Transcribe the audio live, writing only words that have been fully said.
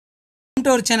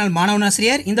ஒரு சேனல் மாணவன்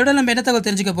ஆசிரியர் இந்த தடவை நம்ம என்ன தகவல்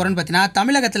தெரிஞ்சுக்க போறோம்னு பார்த்தீங்கன்னா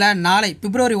தமிழகத்தில் நாளை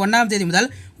பிப்ரவரி 1ஆம் தேதி முதல்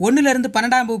 1 இருந்து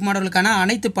 12ஆம் வகுப்பு மாணவர்களுக்கான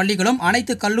அனைத்து பள்ளிகளும்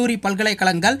அனைத்து கல்லூரி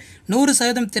பல்கலைக்கழகங்கள்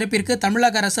 100% திறப்பிற்கு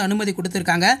தமிழக அரசு அனுமதி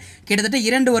கொடுத்திருக்காங்க. கிட்டத்தட்ட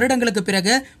 2 வருடங்களுக்கு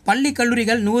பிறகு பள்ளி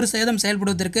கல்லூரிகள் 100%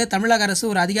 செயல்படுவதற்கு தமிழக அரசு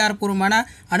ஒரு அதிகாரப்பூர்வமான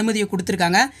அனுமதியை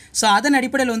கொடுத்திருக்காங்க. ஸோ அதன்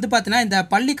அடிப்படையில் பார்த்தீங்கன்னா இந்த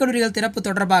பள்ளி கல்லூரிகள் திறப்பு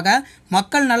தொடர்பாக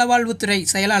மக்கள் நலவாழ்வுத்துறை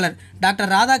செயலாளர்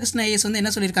டாக்டர் ராதாகிருஷ்ணன் ஐஏஎஸ்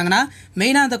என்ன சொல்லியிருக்காங்கன்னா,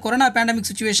 மெயினாக அந்த கொரோனா பேண்டமிக்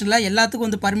சுச்சுவேஷனில்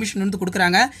எல்லாத்துக்கும் பர்மிஷன்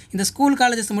கொடுக்குறாங்க. இந்த ஸ்கூல்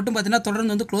காலேஜஸ் மட்டும் பார்த்தீங்கன்னா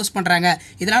தொடர்ந்து க்ளோஸ் பண்ணுறாங்க.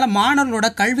 இதனால் மாணவர்களோட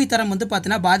கல்வி தரம்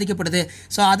பார்த்தீங்கன்னா பாதிக்கப்படுது.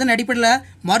 ஸோ அதன் அடிப்படையில்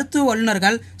மருத்துவ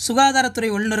வல்லுநர்கள் சுகாதாரத்துறை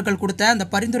வல்லுநர்கள் கொடுத்த அந்த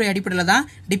பரிந்துரை அடிப்படையில் தான்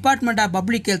டிபார்ட்மெண்ட் ஆஃப்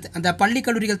பப்ளிக் ஹெல்த் அந்த பள்ளி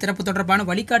கல்லூரிகள் திறப்பு தொடர்பான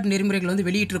வழிகாட்டு நெறிமுறைகள்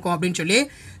வெளியிட்டிருக்கோம் அப்படின்னு சொல்லி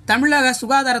தமிழக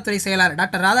சுகாதாரத்துறை செயலாளர்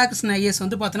டாக்டர் ராதாகிருஷ்ணன் ஐஏஎஸ்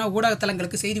பார்த்தீங்கன்னா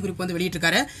ஊடகத்தலங்களுக்கு செய்தி குறிப்பு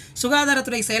வெளியிட்டிருக்காரு.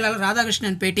 சுகாதாரத்துறை செயலாளர்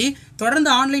ராதாகிருஷ்ணன் பேட்டி, தொடர்ந்து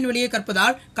ஆன்லைன் வழியே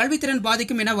கற்பதால் கல்வித்திறன்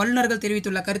பாதிக்கும் என வல்லுநர்கள்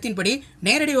தெரிவித்துள்ள கருத்தின்படி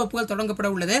நேரடி வகுப்புகள் தொடங்கப்பட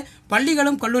உள்ளது.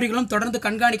 பள்ளிகளும் கல்லூரிகளும் தொடர்ந்து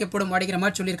கண்காணிக்கப்படும் அப்படிங்கிற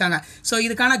மாதிரி சொல்லியிருக்காங்க. ஸோ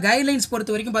இதுக்கான கைட்லைன்ஸ்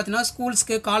பொறுத்த வரைக்கும் பார்த்தீங்கன்னா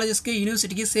ஸ்கூல்ஸ்க்கு காலேஜஸ்க்கு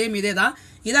யூனிவர்சிட்டிக்கு சேம் இதே தான்.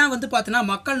 இதான் பார்த்தீங்கன்னா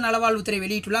மக்கள் நலவாழ்வுத்துறை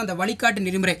வெளியிட்டுள்ள அந்த வழிகாட்டு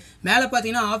நெறிமுறை. மேலே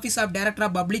பார்த்தீங்கன்னா office of director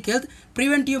of public health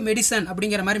preventive medicine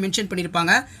அப்படிங்கிற மாதிரி மென்ஷன்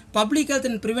பண்ணியிருப்பாங்க. Public health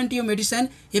and preventive medicine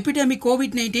epidemic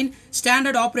COVID-19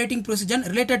 standard operating procedure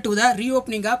related to the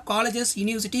reopening of colleges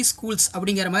university schools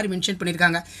அப்படிங்கிற மாதிரி மென்ஷன்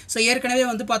பண்ணியிருக்காங்க. ஸோ ஏற்கனவே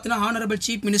பார்த்தீங்கன்னா ஹானரபிள்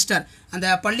சீஃப் மினிஸ்டர் அந்த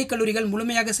பள்ளி கல்லூரிகள்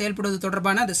முழுமையாக செயல்படுவது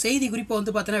தொடர்பான அந்த செய்தி குறிப்பை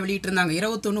பார்த்தீங்கன்னா வெளியிட்டிருந்தாங்க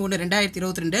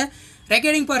 21/1/2022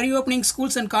 recording for reopening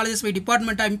schools and colleges by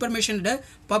department of information and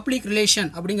public relation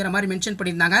அப்படிங்கிற மாதிரி மென்ஷன்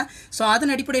பண்ணியிருந்தாங்க. ஸோ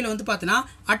அதன் அடிப்படையில் பார்த்தீங்கன்னா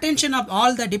attention of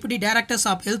all the deputy directors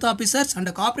of health officers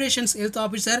and corporations health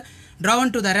officer drawn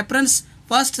to the reference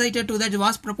first cited to that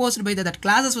was proposed by that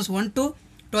classes was 1 to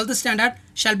 12th standard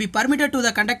shall be permitted to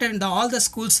the conducted in all the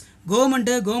schools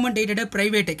government aided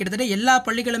private கிட்டத்தட்ட எல்லா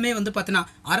பள்ளிகளுமே பார்த்தீங்கன்னா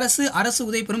அரசு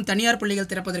உதவி பெறும் தனியார்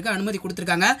பள்ளிகள் திறப்பதற்கு அனுமதி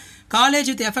கொடுத்திருக்காங்க. College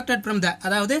with affected from the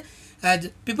அதாவது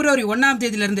பிப்ரவரி 1ஆம்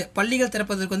தேதியிலிருந்து பள்ளிகள்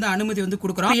திறப்பதற்கு அனுமதி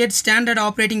கொடுக்குறோம். Standard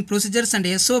operating procedures and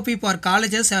SOP for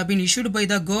colleges have been issued by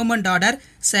the government order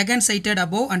second cited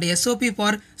above and SOP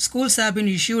for schools have been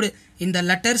issued in the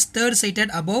letters third cited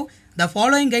above. The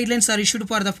following guidelines are issued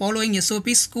for the following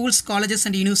SOPs, schools, colleges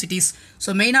and universities. So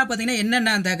மெயினாக பார்த்தீங்கன்னா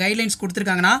என்னென்ன அந்த guidelines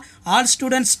கொடுத்துருக்காங்கன்னா, all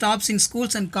students stops in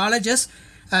schools and colleges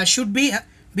should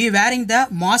be wearing the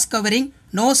mask covering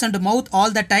nose and mouth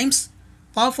all the times,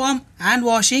 perform hand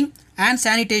washing and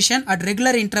sanitation at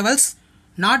regular intervals,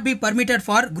 not be permitted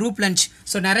for group lunch.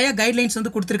 So நிறைய guidelines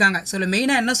கொடுத்துருக்காங்க. So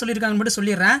மெயினாக என்ன சொல்லியிருக்காங்கன்னு மட்டும்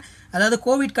சொல்லிடுறேன். அதாவது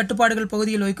Covid கட்டுப்பாடுகள்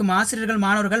பகுதியில் வைக்கும் ஆசிரியர்கள்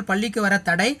மாணவர்கள் பள்ளிக்கு வர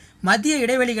தடை, மதிய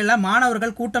இடைவெளிகளில்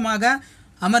மாணவர்கள் கூட்டமாக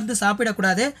அமர்ந்து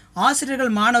சாப்பிடக்கூடாது,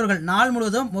 ஆசிரியர்கள் மாணவர்கள் நாள்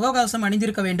முழுவதும் முகக்கவசம்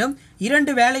அணிந்திருக்க வேண்டும்,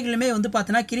 2 வேளைகளுமே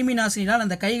பார்த்தீங்கன்னா கிருமி நாசினியால்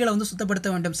அந்த கைகளை சுத்தப்படுத்த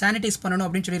வேண்டும், சானிடைஸ் பண்ணணும்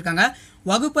அப்படின்னு சொல்லியிருக்காங்க.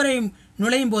 வகுப்பறை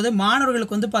நுழையும் போது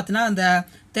மாணவர்களுக்கு பார்த்தீங்கன்னா அந்த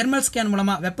தெர்மல் ஸ்கேன்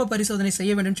மூலமாக வெப்ப பரிசோதனை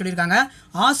செய்ய வேண்டும் சொல்லியிருக்காங்க.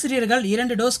 ஆசிரியர்கள்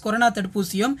 2 டோஸ் கொரோனா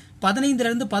தடுப்பூசியும்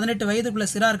 15 to 18 வயதுக்குள்ள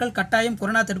சிறார்கள் கட்டாயம்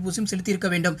கொரோனா தடுப்பூசியும் செலுத்தியிருக்க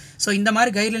வேண்டும். ஸோ இந்த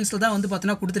மாதிரி கைட்லைன்ஸில் தான்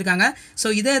பார்த்தீங்கன்னா கொடுத்துருக்காங்க. ஸோ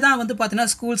இதே தான் பார்த்தீங்கன்னா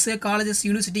ஸ்கூல்ஸு காலேஜஸ்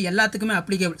யூனிவர்சிட்டி எல்லாத்துக்குமே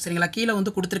அப்ளிகேபிள். சரிங்களா, கீழே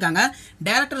கொடுத்துருக்காங்க.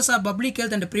 Directors of public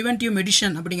health and preventive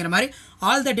medicine அப்படிங்கிற மாதிரி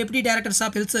all the deputy directors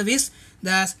of health service,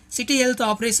 the city health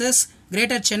officers,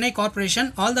 greater Chennai corporation,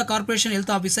 all the corporation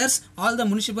health officers, all the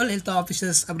municipal health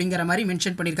officers அப்படிங்கிற மாதிரி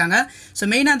mention பண்ணியிருக்காங்க. So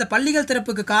மெயினாக அந்த பள்ளிகள்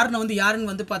திறப்புக்கு காரணம்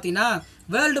யாருன்னு பார்த்தீங்கன்னா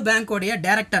வேர்ல்டு பேங்கோடைய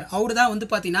டைரக்டர் அவர் தான்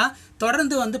பார்த்தீங்கன்னா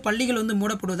தொடர்ந்து பள்ளிகள்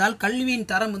மூடப்படுவதால் கல்வியின்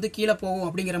தரம் கீழே போகும்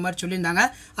அப்படிங்கிற மாதிரி சொல்லியிருந்தாங்க.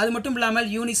 அது மட்டும் இல்லாமல்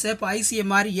யூனிசெஃப்,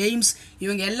 ICMR, எய்ம்ஸ்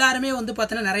இவங்க எல்லாருமே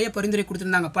பார்த்தீங்கன்னா நிறைய பரிந்துரை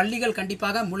கொடுத்துருந்தாங்க. பள்ளிகள்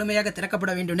கண்டிப்பாக முழுமையாக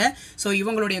திறக்கப்பட வேண்டும்னு. ஸோ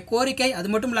இவங்களுடைய கோரிக்கை. அது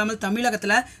மட்டும் இல்லாமல்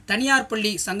தமிழகத்தில் தனியார்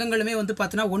பள்ளி சங்கங்களுமே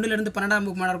பார்த்தீங்கன்னா 1 இருந்து 12ஆம்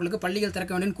வகுப்பு மாணவர்களுக்கு பள்ளிகள்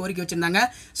திறக்க வேண்டும் கோரிக்கை வச்சிருந்தாங்க.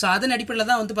 ஸோ அதன் அடிப்படையில்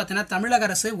தான் பார்த்தீங்கன்னா தமிழக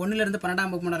அரசு 1 இருந்து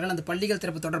 12ஆம் வகுப்பு மாணவர்கள் அந்த பள்ளிகள்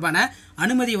திறப்பு தொடர்பான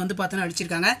அனுமதியை பார்த்தீங்கன்னா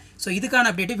அளிச்சிருக்காங்க. ஸோ இதுக்கான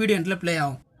அப்டேட் வீடியோ எண்டில் ப்ளே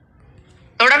ஆகும்.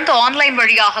 தொடர்ந்து ஆன்லைன்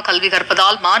வழியாக கல்வி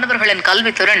கற்பதால் மாணவர்களின்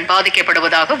கல்வி திறன்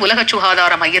பாதிக்கப்படுவதாக உலக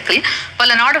சுகாதார மையத்தில் பல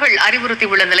நாடுகள்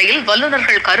அறிவுறுத்தியுள்ள நிலையில்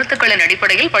வல்லுநர்கள் கருத்துக்களின்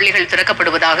அடிப்படையில் பள்ளிகள்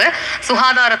திறக்கப்படுவதாக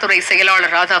சுகாதாரத்துறை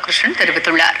செயலாளர் ராதாகிருஷ்ணன்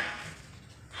தெரிவித்துள்ளார்.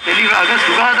 தெளிவாக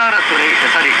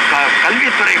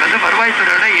கல்வித்துறை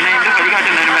வருவாய்த்துறையோட இணைந்து வழிகாட்டு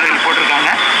நெறிமுறைகள்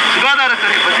போட்டிருக்காங்க.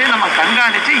 சுகாதாரத்துறை பற்றி நம்ம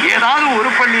கண்காணித்து ஏதாவது ஒரு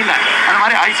பள்ளியில் அந்த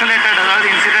மாதிரி ஐசோலேட்டட் அதாவது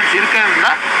இன்சிடென்ட்ஸ்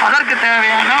இருக்கிறதா அதற்கு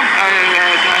தேவையான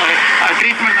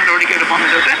ட்ரீட்மெண்ட் நடவடிக்கை எடுப்போம்.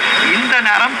 இந்த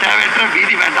நேரம் தேவையற்ற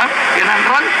பீதி வேண்டாம்.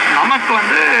 ஏனென்றால் நமக்கு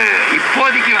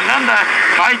இப்போதைக்கு அந்த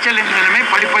காய்ச்சலின் நிலைமை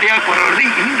படிப்படியாக குறைவது.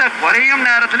 இந்த குறையும்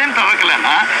நேரத்திலையும்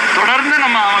திறக்கலைன்னா தொடர்ந்து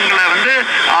நம்ம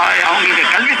அவங்களுக்கு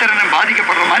கல்வித்திறனை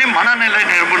பாதிக்கப்படுற மாதிரி மனநிலை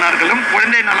நிபுணர்களும்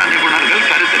குழந்தை நல நிபுணர்கள்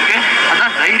கருத்துக்கு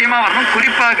அதான் தைரியமாக வரணும்.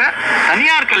 குறிப்பாக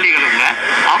தனியார் கல்விகளில்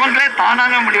அவங்களே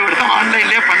தானாக முடிவெடுத்து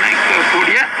ஆன்லைன்லேயே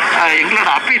பண்ணக்கூடிய எங்களோட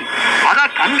அப்பீல்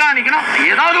அதான் கண்காணிக்க டக்குன்னு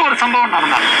ஏதாவது ஒரு சம்பவம்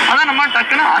நடந்தால் அதை நம்ம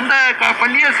டக்குன்னு அந்த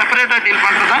பள்ளியை செப்பரேட்டாக டீல்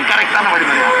பண்ணுறது தான் கரெக்டான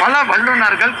வழிமுறை. பல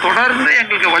வல்லுநர்கள் தொடர்ந்து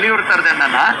எங்களுக்கு வலியுறுத்துறது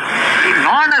என்னன்னா,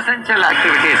 நான் எசென்ஷியல்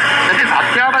ஆக்டிவிட்டீஸ், தட் இஸ்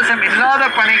அத்தியாவசியம் இல்லாத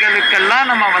பணிகளுக்கெல்லாம்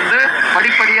நம்ம வந்து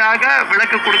படிப்படியாக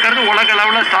விலக்கு கொடுக்கறது உலக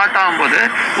அளவில் ஸ்டார்ட் ஆகும்போது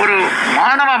ஒரு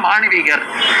மாணவ மாணவிகர்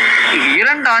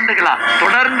 2 ஆண்டுகளா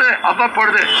தொடர்ந்து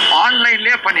அவ்வப்பொழுது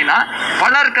ஆன்லைன்லேயே பண்ணினா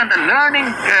பலருக்கு அந்த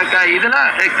லேர்னிங் இதில்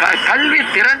கல்வி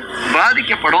திறன்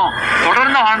பாதிக்கப்படும்.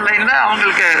 தொடர்ந்து ஆன்லைனில்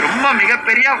அவங்களுக்கு ரொம்ப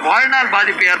மிகப்பெரிய வாழ்நாள்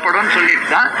பாதிப்பு ஏற்படும் சொல்லிட்டு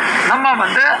தான் நம்ம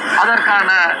வந்து அதற்கான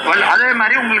அதே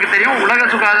மாதிரி உங்களுக்கு தெரியும் உலக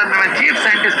சுகாதார நிறுவனம் சீஃப்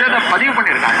சயின்டிஸ்ட் அதை பதிவு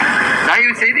பண்ணியிருக்காங்க.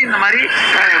 தயவு செய்து இந்த மாதிரி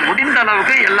முடிந்த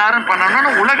அளவுக்கு எல்லாரும்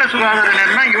பண்ணணும்னு உலக சுகாதார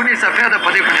நிறுவனம் யூனிசெஃபே அதை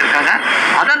பதிவு பண்ணியிருக்காங்க.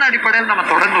 அதன் அடிப்படையில் நம்ம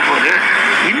தொடங்கும் போது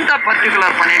இந்த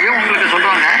பர்டிகுலர் பணியையும் உங்களுக்கு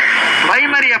சொல்லுவாங்க.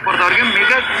 பிரைமரியை பொறுத்த வரைக்கும்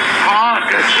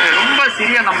ரொம்ப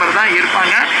சிறிய நம்பர் தான்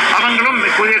இருப்பாங்க. அவங்களும்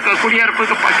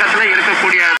குடியிருப்புக்கு பக்கத்தில்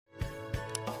இருக்கக்கூடிய